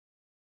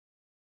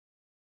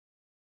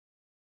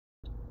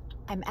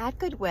I'm at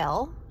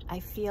Goodwill. I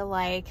feel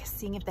like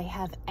seeing if they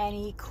have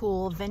any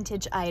cool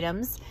vintage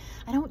items.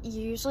 I don't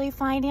usually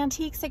find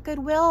antiques at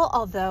Goodwill,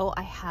 although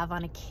I have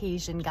on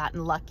occasion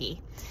gotten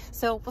lucky.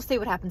 So we'll see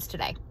what happens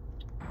today.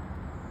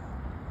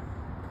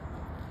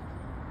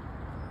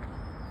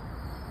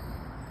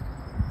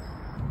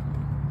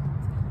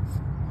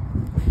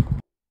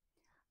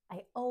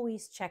 I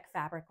always check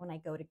fabric when I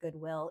go to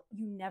Goodwill.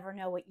 You never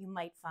know what you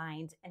might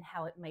find and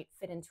how it might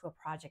fit into a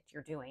project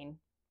you're doing.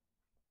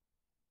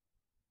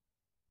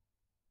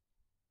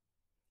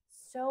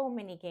 So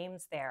many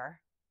games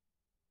there.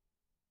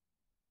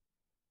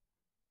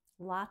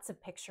 Lots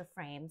of picture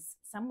frames.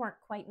 Some work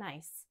quite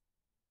nice.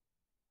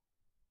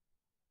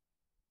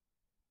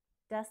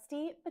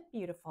 Dusty but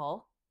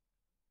beautiful.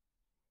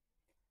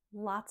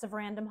 Lots of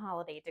random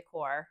holiday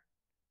decor.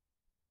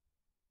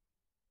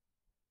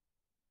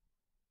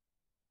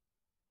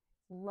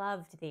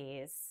 Loved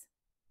these.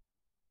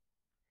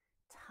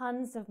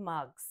 Tons of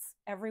mugs.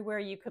 Everywhere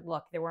you could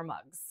look, there were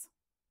mugs.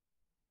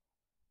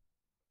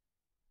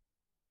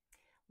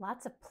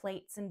 Lots of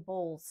plates and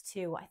bowls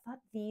too. I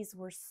thought these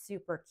were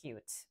super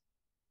cute.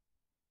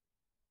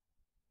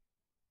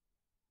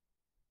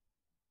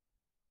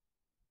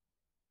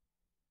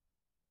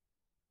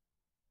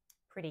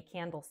 Pretty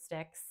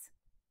candlesticks.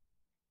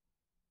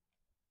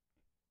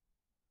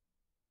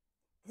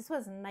 This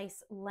was a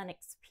nice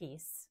Lenox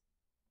piece.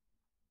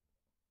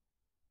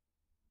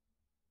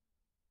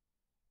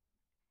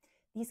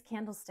 These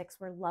candlesticks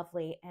were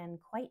lovely and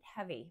quite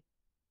heavy.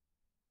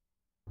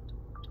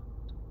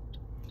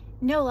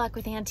 No luck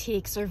with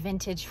antiques or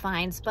vintage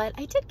finds, but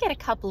I did get a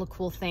couple of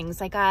cool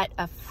things. I got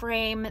a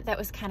frame that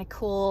was kind of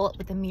cool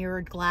with a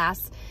mirrored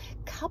glass,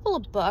 a couple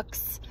of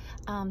books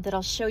that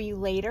I'll show you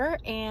later,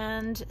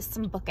 and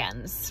some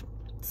bookends.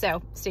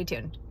 So stay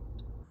tuned.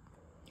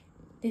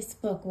 This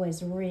book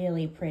was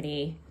really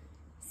pretty.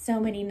 So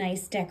many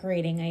nice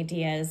decorating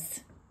ideas.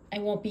 I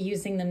won't be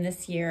using them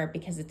this year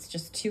because it's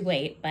just too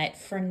late, but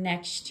for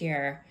next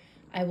year,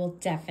 I will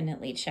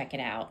definitely check it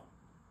out.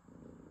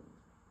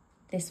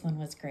 This one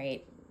was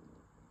great.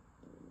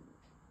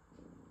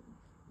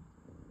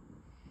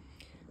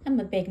 I'm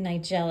a big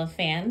Nigella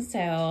fan,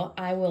 so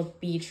I will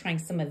be trying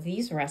some of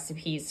these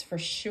recipes for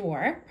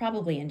sure,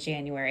 probably in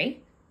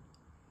January.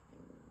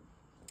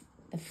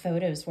 The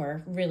photos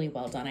were really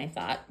well done, I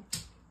thought.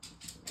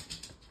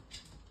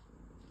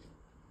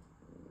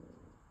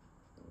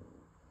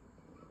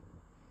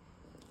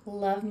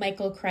 Love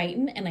Michael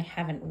Crichton, and I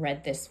haven't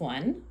read this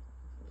one.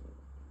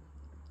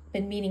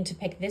 Been meaning to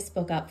pick this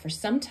book up for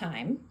some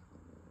time.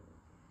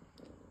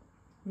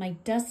 My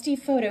dusty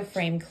photo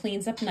frame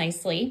cleans up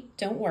nicely,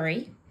 don't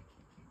worry.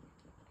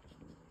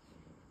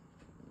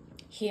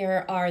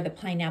 Here are the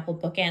pineapple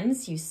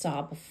bookends you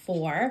saw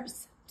before.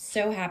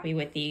 So happy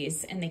with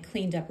these, and they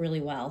cleaned up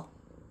really well.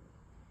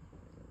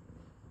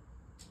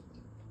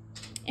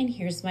 And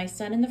here's my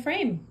son in the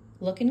frame,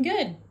 looking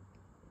good.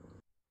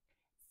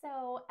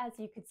 So as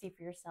you could see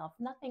for yourself,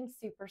 nothing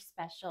super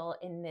special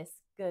in this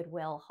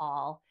Goodwill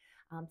haul.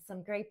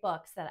 Some great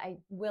books that I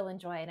will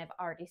enjoy and I've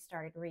already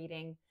started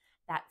reading.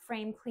 That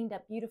frame cleaned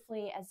up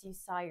beautifully as you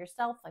saw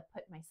yourself. I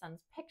put my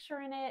son's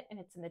picture in it and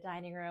it's in the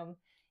dining room.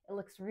 It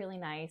looks really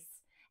nice.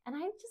 And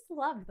I just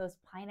loved those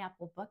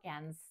pineapple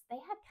bookends. They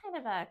had kind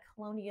of a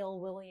colonial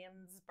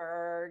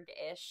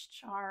Williamsburg-ish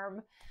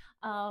charm.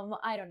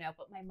 I don't know,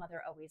 but my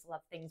mother always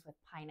loved things with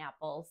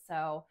pineapples.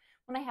 So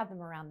when I have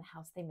them around the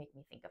house, they make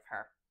me think of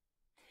her.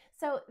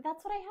 So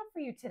that's what I have for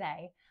you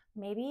today.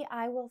 Maybe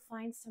I will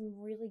find some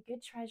really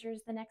good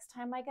treasures the next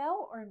time I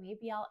go, or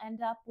maybe I'll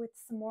end up with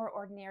some more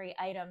ordinary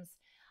items.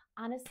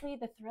 Honestly,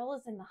 the thrill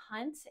is in the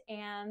hunt,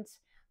 and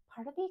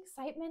part of the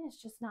excitement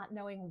is just not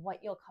knowing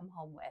what you'll come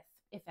home with,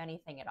 if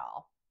anything at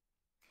all.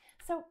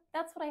 So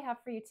that's what I have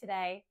for you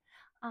today.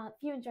 If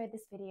you enjoyed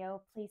this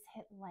video, please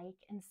hit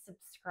like and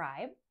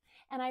subscribe,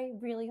 and I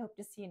really hope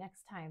to see you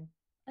next time.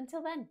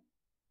 Until then.